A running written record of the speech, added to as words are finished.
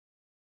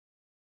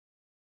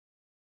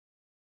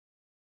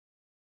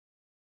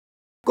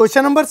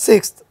question number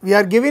 6, we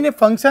are given a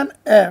function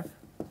f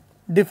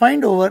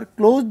defined over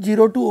closed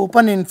 0 to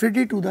open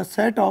infinity to the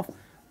set of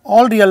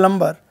all real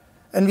number,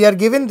 and we are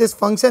given this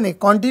function a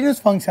continuous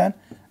function,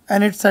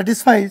 and it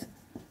satisfies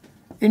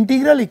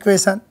integral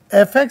equation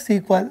f(x)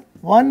 equal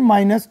 1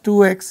 minus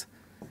 2x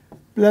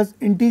plus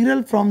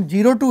integral from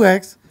 0 to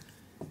x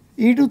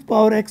e to the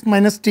power x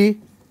minus t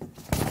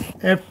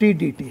ft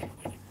dt.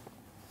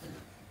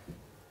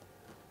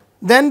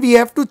 Then we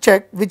have to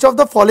check which of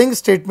the following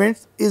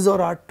statements is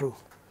or are true.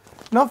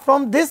 Now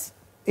from this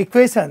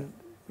equation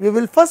we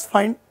will first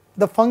find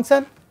the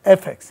function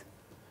f(x).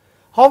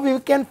 How we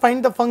can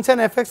find the function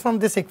f(x) from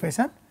this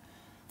equation?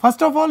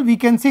 First of all, we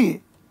can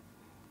see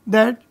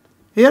that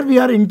here we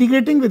are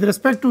integrating with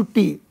respect to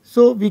t,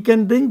 so we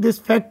can bring this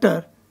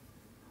factor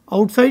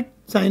outside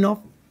sign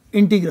of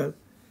integral,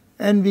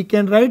 and we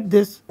can write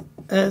this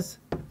as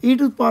e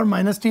to the power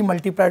minus t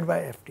multiplied by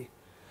ft.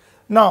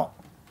 Now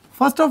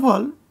first of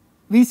all,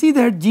 we see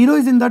that 0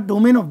 is in the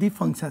domain of the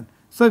function.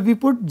 So if we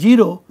put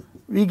 0,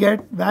 we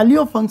get value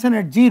of function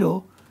at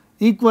 0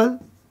 equal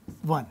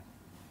 1.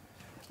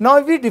 Now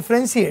if we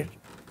differentiate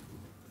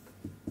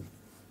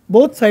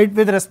both sides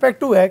with respect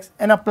to x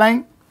and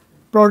applying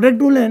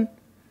product rule and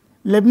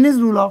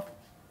Leibniz rule of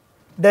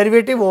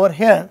derivative over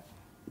here,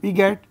 we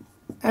get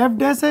f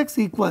dash x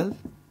equal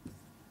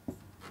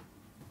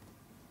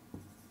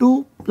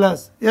 2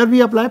 plus, here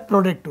we apply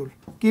product rule.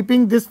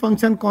 Keeping this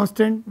function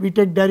constant, we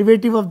take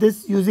derivative of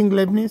this using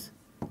Leibniz,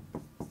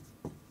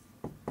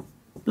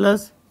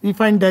 plus we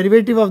find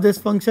derivative of this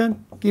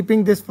function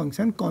keeping this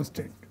function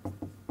constant.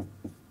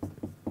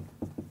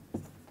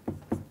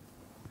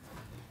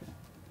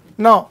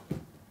 Now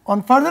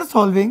on further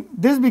solving,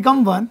 this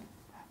become 1,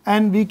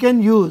 and we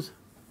can use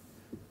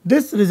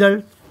this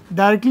result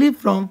directly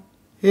from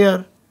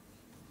here.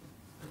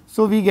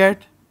 So we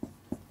get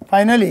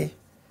finally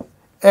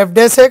f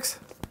dash x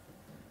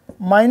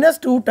minus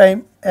 2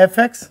 times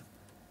f(x)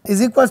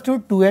 is equals to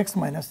 2x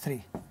minus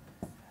 3,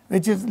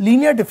 which is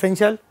linear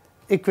differential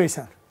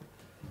equation.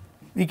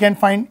 We can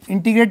find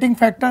integrating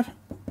factor,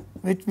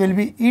 which will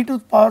be e to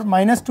the power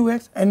minus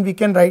 2x, and we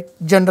can write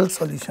general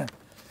solution.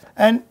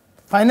 And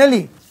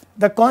finally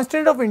the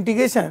constant of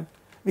integration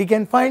we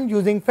can find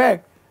using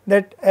fact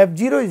that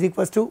f0 is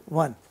equals to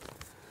 1.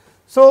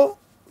 So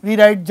we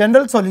write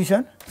general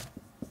solution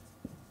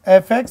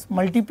f(x)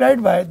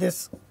 multiplied by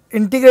this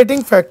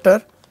integrating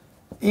factor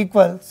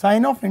equal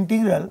sine of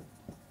integral.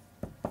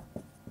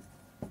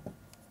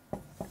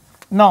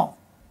 Now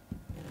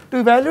to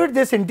evaluate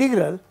this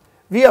integral,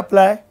 we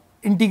apply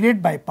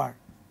integrate by part.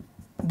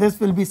 This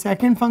will be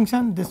second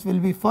function, this will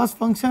be first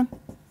function.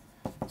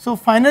 So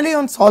finally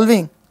on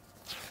solving,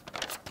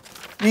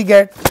 we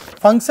get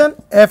function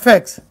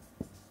f(x)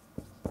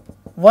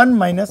 1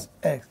 minus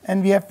x,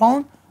 and we have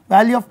found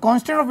value of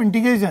constant of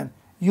integration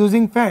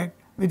using fact,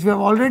 which we have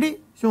already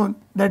shown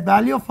that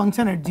value of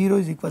function at 0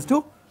 is equals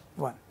to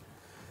 1.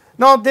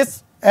 Now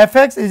this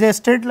f(x) is a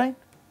straight line.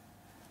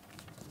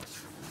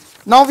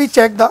 Now we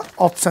check the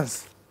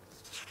options.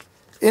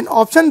 In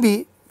option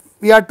B,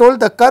 we are told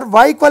the curve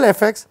y equal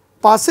f(x)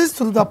 passes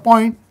through the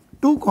point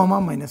 2 comma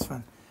minus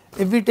 1.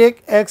 If we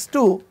take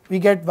x2, we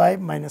get y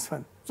minus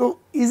 1. So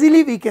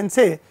easily we can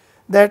say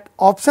that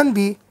option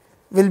B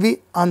will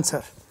be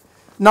answer.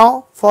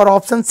 Now for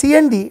option C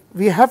and D,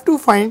 we have to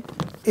find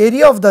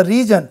area of the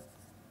region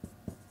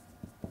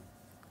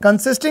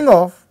consisting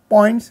of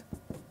points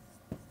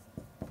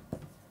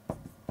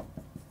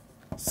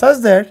such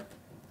that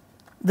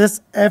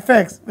this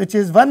f(x), which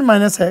is 1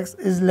 minus x,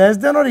 is less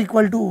than or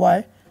equal to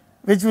y,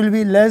 which will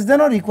be less than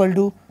or equal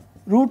to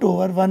root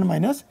over 1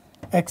 minus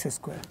x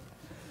square.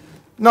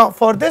 Now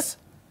for this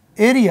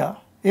area,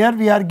 here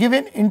we are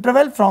given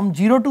interval from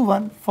 0 to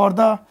 1 for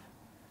the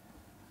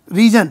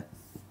region.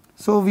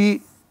 So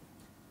we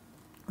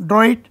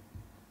draw it,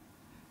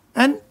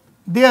 and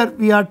there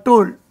we are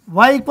told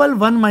y equal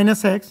 1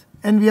 minus x,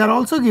 and we are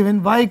also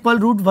given y equal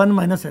root 1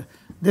 minus x.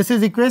 This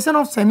is equation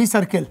of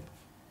semicircle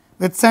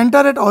with center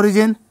at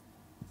origin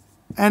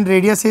and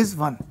radius is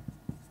 1.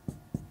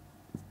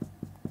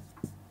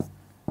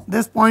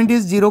 This point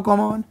is 0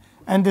 comma 1,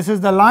 and this is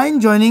the line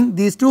joining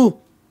these two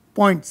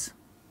points.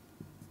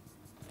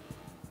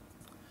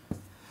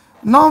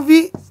 Now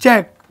we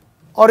check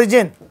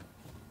origin.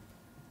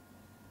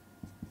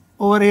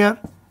 Over here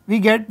we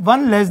get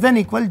 1 less than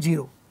equal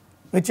 0,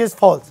 which is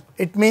false.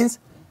 It means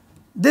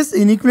this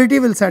inequality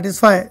will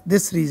satisfy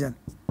this region,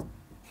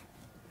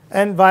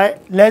 and y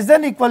less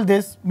than equal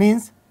this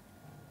means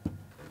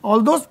all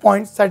those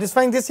points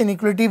satisfying this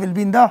inequality will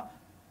be in the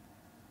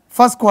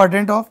first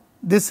quadrant of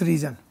this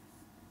region.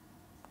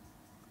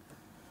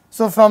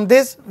 So from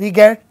this we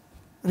get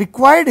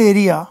required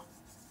area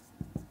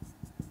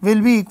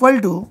will be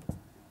equal to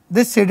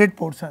this shaded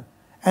portion,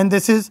 and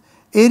this is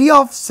area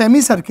of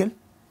semicircle,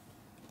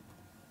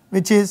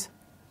 which is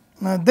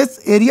this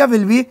area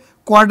will be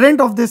quadrant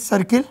of this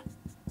circle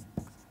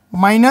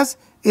minus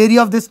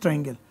area of this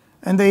triangle,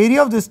 and the area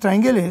of this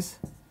triangle is,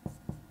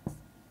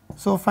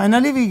 so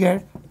finally we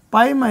get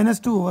pi minus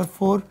 2 over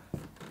 4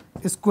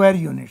 square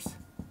units.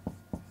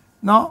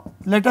 Now,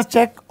 let us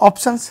check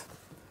options.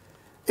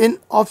 In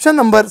option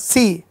number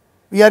C,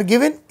 we are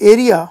given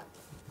area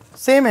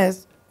same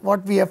as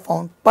what we have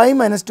found, pi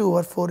minus 2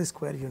 over 4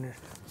 square unit.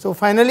 So,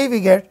 finally, we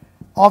get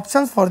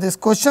options for this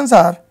questions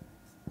are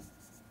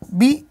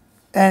B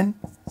and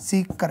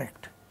C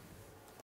correct.